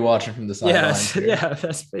 We're going to be watching from the sidelines. Yeah,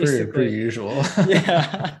 that's basically pretty usual.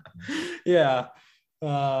 yeah.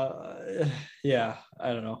 I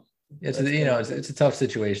don't know. It's a tough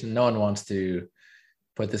situation. No one wants to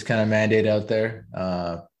put this kind of mandate out there.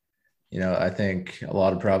 I think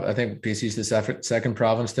I think BC is the second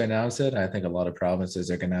province to announce it. I think a lot of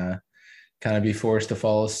provinces are gonna kind of be forced to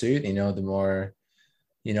follow suit. The more,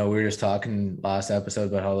 we were just talking last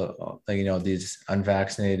episode about how these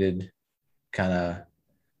unvaccinated kind of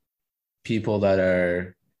people that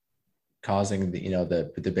are causing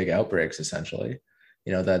the big outbreaks essentially.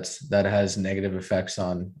 That has negative effects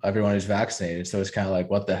on everyone who's vaccinated. So it's kind of like,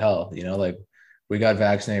 what the hell, like we got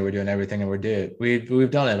vaccinated, we're doing everything, and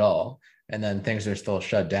we've done it all, and then things are still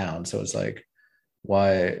shut down. So it's like,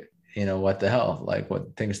 why, what the hell, like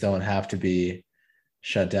what things don't have to be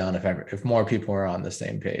shut down if more people are on the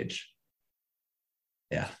same page.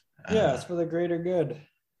 Yeah. It's for the greater good.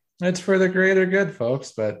 It's for the greater good,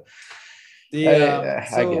 folks. But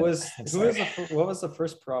what was the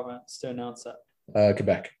first province to announce that?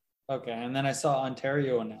 Quebec. Okay, and then I saw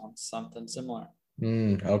Ontario announce something similar.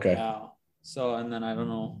 Okay. Yeah. So, and then I don't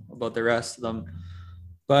know about the rest of them,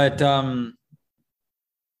 but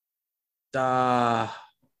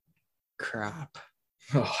crap.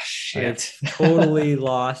 Oh shit! I totally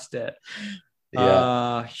lost it.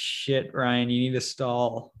 Yeah. Shit, Ryan, you need to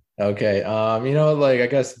stall. Okay. I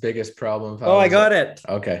guess the biggest problem. I got it.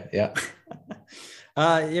 Okay. Yeah.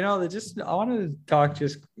 I wanted to talk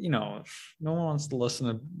no one wants to listen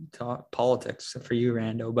to talk politics for you,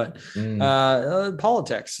 Rando, but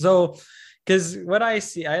politics. So, because what I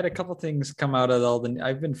see, I had a couple things come out of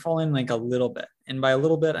I've been following like a little bit. And by a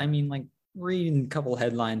little bit, I mean like reading a couple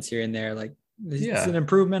headlines here and there. Like it's an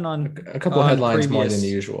improvement on a couple headlines more than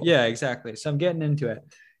usual. Yeah, exactly. So I'm getting into it.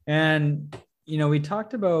 And, we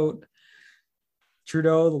talked about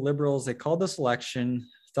Trudeau, the Liberals, they called this election.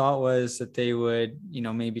 Thought was that they would,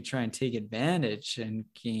 maybe try and take advantage and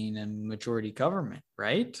gain a majority government,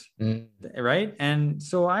 right? Right. And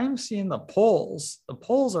so I'm seeing the polls. The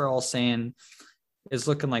polls are all saying it's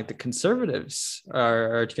looking like the Conservatives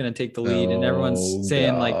are going to take the lead, and everyone's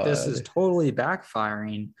saying like this is totally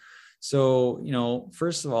backfiring. So,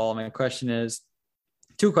 first of all, my question is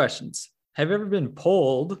two questions. Have you ever been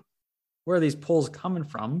polled? Where are these polls coming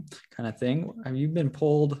from? Kind of thing. Have you been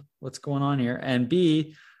polled? What's going on here? And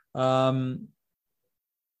B, what are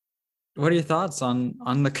your thoughts on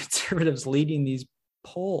the Conservatives leading these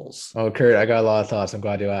polls? Oh, Kurt, I got a lot of thoughts. I'm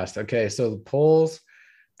glad you asked. Okay, so the polls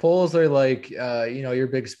are like, you're a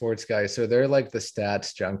big sports guy, so they're like the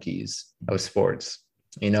stats junkies of sports.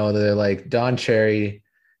 They're like Don Cherry,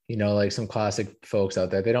 like some classic folks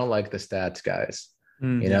out there. They don't like the stats guys.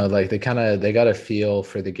 Like they got a feel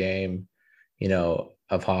for the game,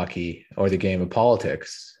 of hockey or the game of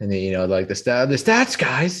politics, and like the stats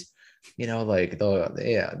guys, like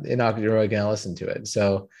they're not really gonna listen to it.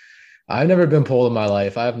 So I've never been polled in my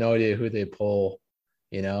life. I have no idea who they poll.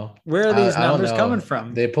 Where are these numbers coming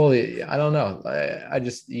from? They pull I don't know. I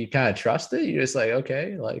just, you kind of trust it. You're just like,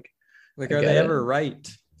 okay, like are they ever right?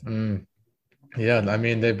 Yeah, I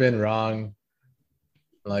mean they've been wrong.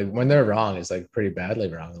 Like when they're wrong, it's like pretty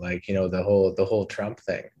badly wrong. Like, the whole Trump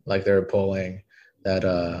thing, like they're polling that,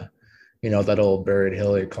 that old bird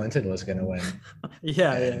Hillary Clinton was going to win.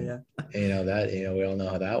 Yeah. We all know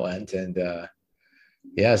how that went. And, so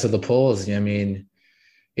the polls, I mean,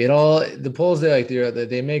 the polls,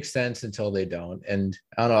 they make sense until they don't. And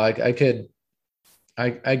I don't know,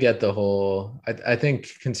 I get the whole, I think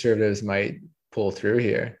Conservatives might pull through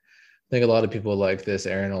here. I think a lot of people like this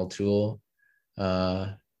Aaron O'Toole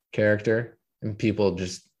character, and people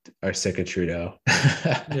just are sick of Trudeau.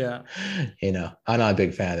 Yeah. I'm not a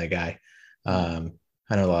big fan of the guy. I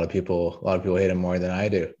know a lot of people hate him more than I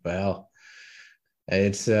do, but hell,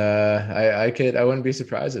 it's I wouldn't be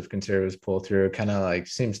surprised if Conservatives pull through. It kind of like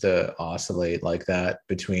seems to oscillate like that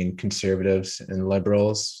between Conservatives and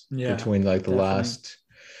Liberals between like the last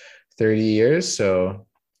 30 years. So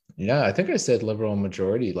Yeah, I think I said liberal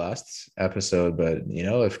majority last episode, but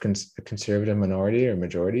if a conservative minority or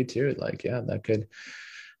majority too, like, yeah, that could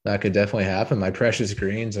definitely happen. My precious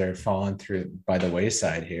greens are falling through by the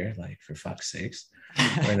wayside here. Like, for fuck's sakes,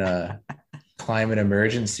 we're in a climate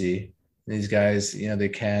emergency. These guys, they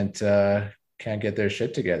can't get their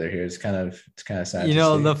shit together here. It's kind of sad to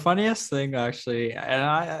see. The funniest thing actually, and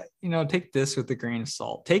I, take this with a grain of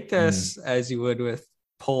salt. Take this as you would with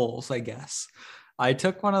polls, I guess. I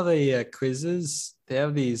took one of the quizzes. They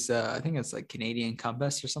have these, I think it's like Canadian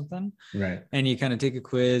Compass or something. Right. And you kind of take a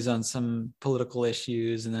quiz on some political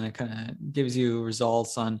issues, and then it kind of gives you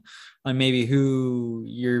results on maybe who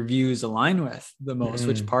your views align with the most,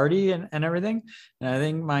 which party and everything. And I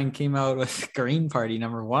think mine came out with Green Party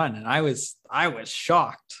 #1. And I was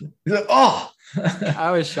shocked. Oh,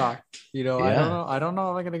 I was shocked. Yeah. I don't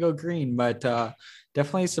know if I'm going to go green, but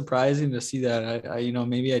definitely surprising to see that. I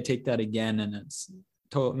maybe I take that again and it's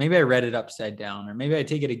maybe I read it upside down, or maybe I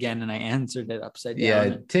take it again and I answered it upside down.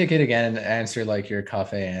 Yeah, take it again and answer like your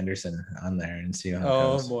Cafe Anderson on there and see how it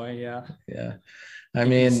goes. Oh boy, yeah. Yeah. I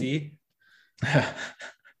mean,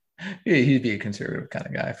 he'd be a conservative kind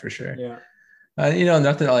of guy for sure. Yeah.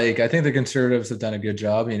 Nothing like, I think the conservatives have done a good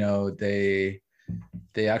job. They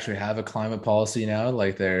actually have a climate policy now.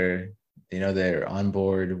 Like they're on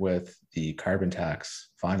board with the carbon tax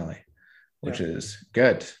finally, which is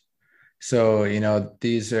good. So,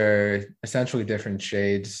 these are essentially different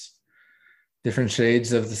shades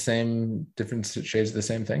of the same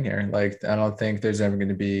thing here. Like, I don't think there's ever going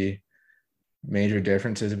to be major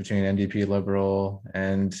differences between NDP, Liberal,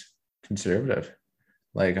 and Conservative,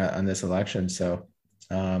 like on this election. So,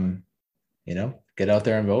 get out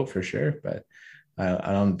there and vote for sure. But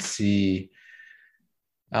I don't see,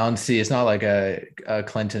 it's not like a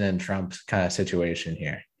Clinton and Trump kind of situation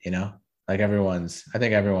here, Like I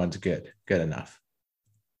think everyone's good enough.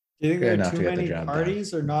 Do you think there are too many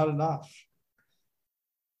parties or not enough?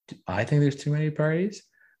 I think there's too many parties.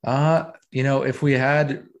 If we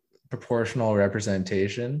had proportional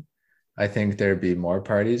representation, I think there'd be more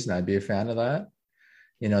parties, and I'd be a fan of that.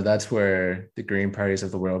 That's where the Green parties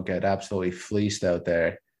of the world get absolutely fleeced out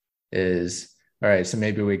there. Is all right. So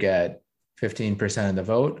maybe we get 15% of the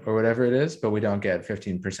vote or whatever it is, but we don't get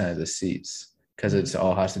 15% of the seats, because it's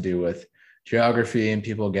all has to do with geography, and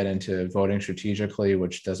people get into voting strategically,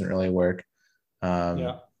 which doesn't really work.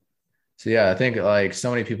 So I think like so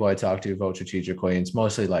many people I talk to vote strategically, and it's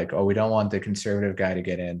mostly like, oh, we don't want the conservative guy to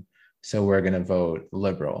get in, so we're going to vote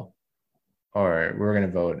Liberal, or we're going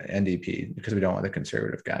to vote NDP because we don't want the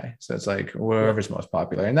conservative guy. So it's like whoever's most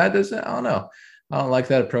popular, and that doesn't, I don't know, I don't like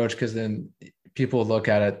that approach, because then people look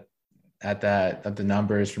at the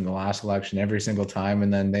numbers from the last election every single time,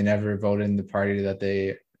 and then they never vote in the party that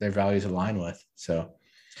their values align with. So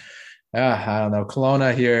I don't know.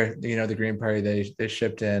 Kelowna here, the Green Party, they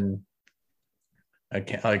shipped in a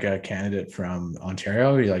candidate from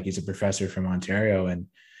Ontario. He's a professor from Ontario, and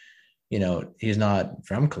he's not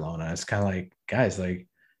from Kelowna. It's kind of like, guys, like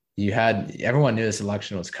everyone knew this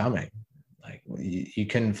election was coming. Like you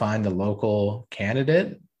couldn't find a local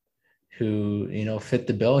candidate who fit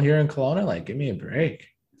the bill here in Kelowna. Like, give me a break.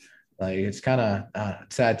 Like, it's kind of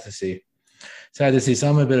sad to see. So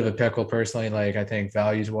I'm a bit of a pickle personally. Like, I think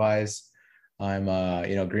values wise, I'm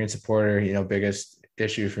Green supporter. Biggest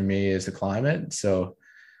issue for me is the climate, so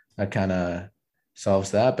that kind of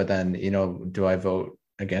solves that. But then do I vote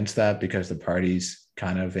against that because the party's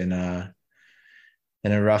kind of in a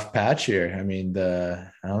rough patch here? I mean,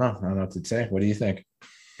 I don't know what to say. What do you think?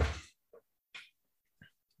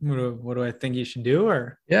 What do I think you should do?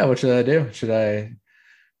 Or what should I do?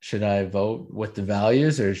 Should I vote with the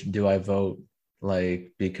values, or do I vote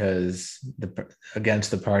like because against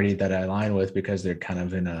the party that I align with, because they're kind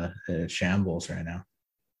of in a shambles right now?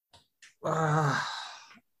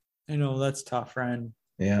 That's tough, Ryan.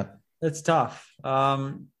 Yeah, that's tough.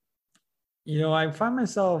 I find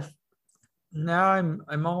myself now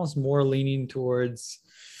I'm almost more leaning towards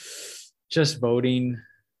just voting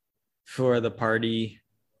for the party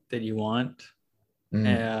that you want,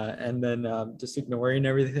 and then just ignoring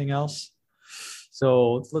everything else.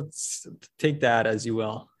 So let's take that as you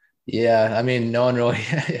will. Yeah, I mean, no one really.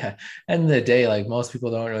 Yeah, end of the day, like most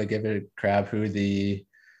people don't really give a crap who their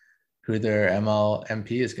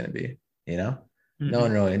MP is going to be. No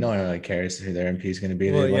one really cares who their MP is going to be.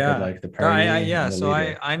 They look at like the party.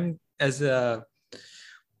 I'm as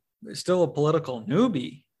still a political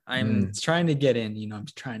newbie. I'm trying to get in. I'm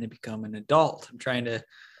trying to become an adult. I'm trying to,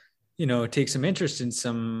 take some interest in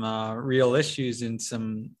some real issues and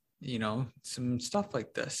some stuff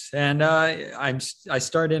like this. And I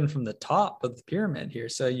start in from the top of the pyramid here.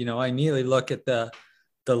 So, I immediately look at the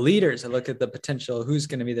the leaders. I look at the potential who's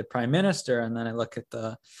going to be the prime minister, and then I look at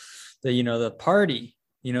the the party.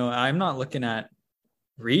 I'm not looking at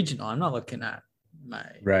regional. I'm not looking at my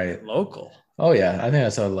local. Oh yeah, I think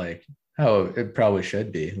that's how it probably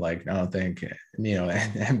should be. Like, I don't think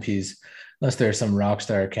MPs, unless there's some rock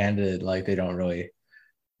star candidate, like they don't really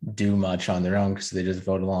do much on their own because they just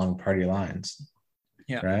vote along party lines.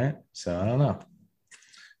 Yeah. Right. So I don't know.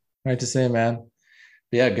 Right to say, man.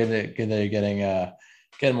 But yeah, good that you're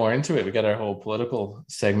getting more into it. We got our whole political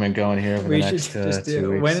segment going here over the next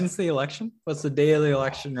 2 weeks. When is the election? What's the day of the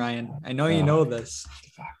election, Ryan? I know you know this.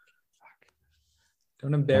 Fuck.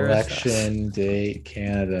 Don't embarrass election us. date,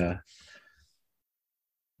 Canada.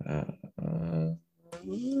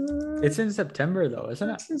 It's in September, though, isn't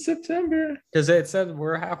it? It's in September. Because it said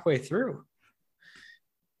we're halfway through.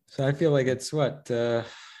 So I feel like it's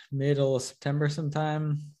middle of September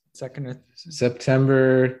sometime.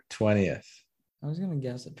 September 20th. I was gonna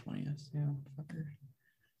guess the 20th. Yeah, fucker.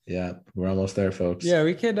 Yeah, we're almost there, folks. Yeah,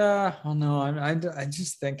 we could. Oh no, I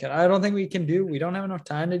just think I don't think we can do. We don't have enough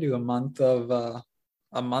time to do a month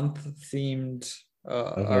themed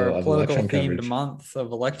or political themed month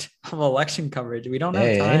of election coverage. We don't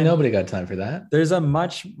have time. Ain't nobody got time for that. There's a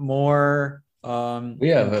much more. We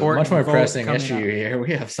have a much more pressing issue here.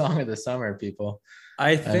 We have Song of the Summer, people.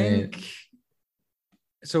 I think.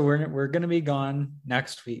 So we're gonna be gone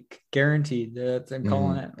next week, guaranteed. I'm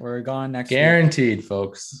calling it. We're gone next guaranteed, week.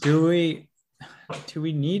 Folks. Do we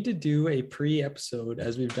need to do a pre-episode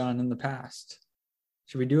as we've done in the past?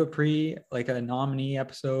 Should we do a nominee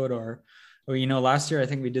episode, or last year I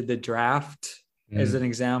think we did the draft as an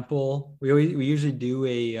example. We usually do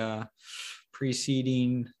a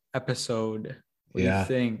preceding episode. What do you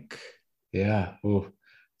think? Yeah. Ooh.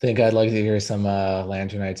 Think I'd like to hear some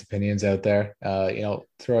Lanternites opinions out there.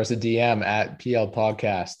 Throw us a DM at PL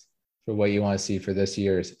Podcast for what you want to see for this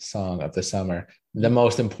year's Song of the Summer, the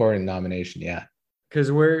most important nomination yet.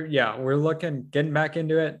 Because we're getting back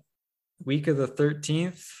into it, week of the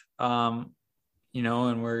 13th. And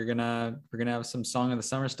we're gonna have some Song of the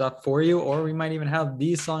Summer stuff for you, or we might even have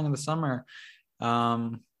the Song of the Summer. Not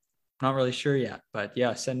really sure yet, but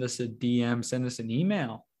yeah, send us a DM, send us an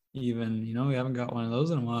email. Even we haven't got one of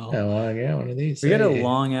those in a while. I want to get one of these. We got a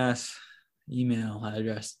long ass email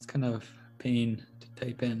address. It's kind of a pain to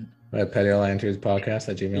type in.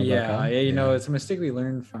 PetioLanternsPodcast@gmail.com. Yeah, it's a mistake we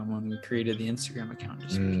learned from when we created the Instagram account,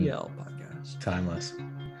 just PL Podcast. Timeless.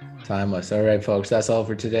 All right, folks, that's all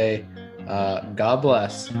for today. God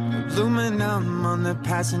bless. Aluminum on the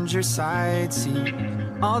passenger side seat.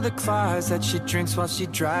 All the claws that she drinks while she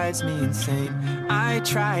drives me insane. I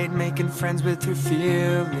tried making friends with her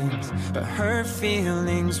feelings, but her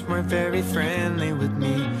feelings weren't very friendly with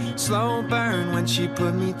me. Slow burn when she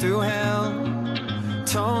put me through hell.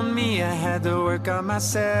 Told me I had to work on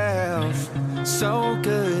myself. So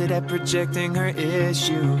good at projecting her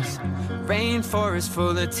issues. Rainforest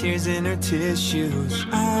full of tears in her tissues.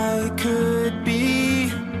 I could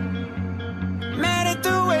be mad at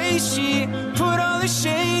the way she put all the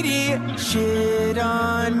shady shit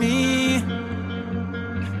on me.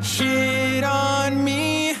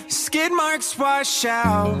 Skid marks wash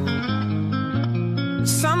out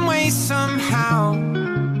some way, somehow.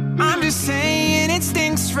 I'm just saying it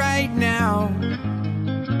stinks right now.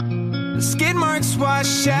 The skid marks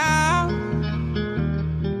wash out.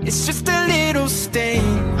 It's just a little stain,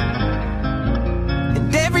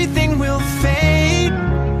 and everything will fade.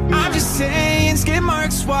 I'm just saying skid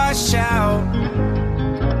marks wash out.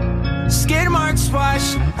 Skid marks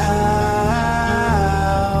wash out.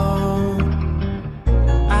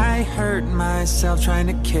 I hurt myself trying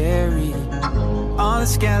to carry all the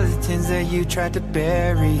skeletons that you tried to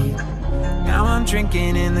bury. Now I'm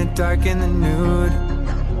drinking in the dark and the nude.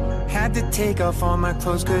 Had to take off all my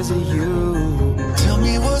clothes cause of you. Tell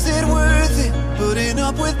me, was it worth it? Putting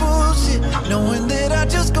up with bullshit, knowing that I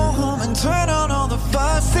just go home and turn on all the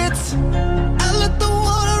faucets. I let the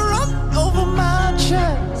water run over my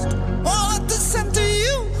chest, while at the center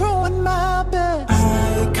you ruin my bed.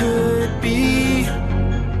 I could be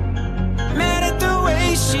mad at the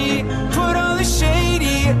way she put all the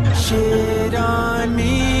shady shit on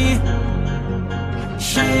me.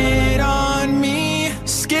 Shit on me.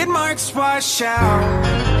 Skid marks wash out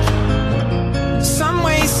some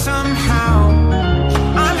way, somehow.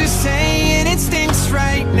 I'm just saying it stinks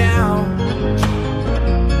right now.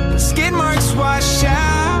 Skid marks wash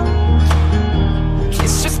out.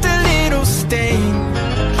 It's just a little stain,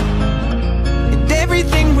 and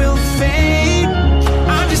everything will fade.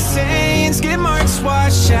 I'm just saying skid marks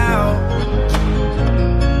wash out.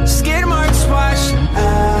 Skid marks wash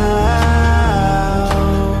out.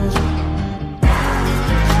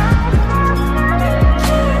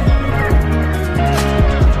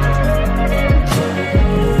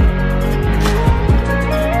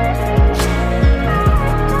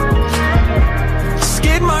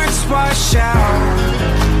 shout.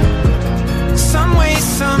 Some way,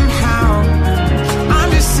 somehow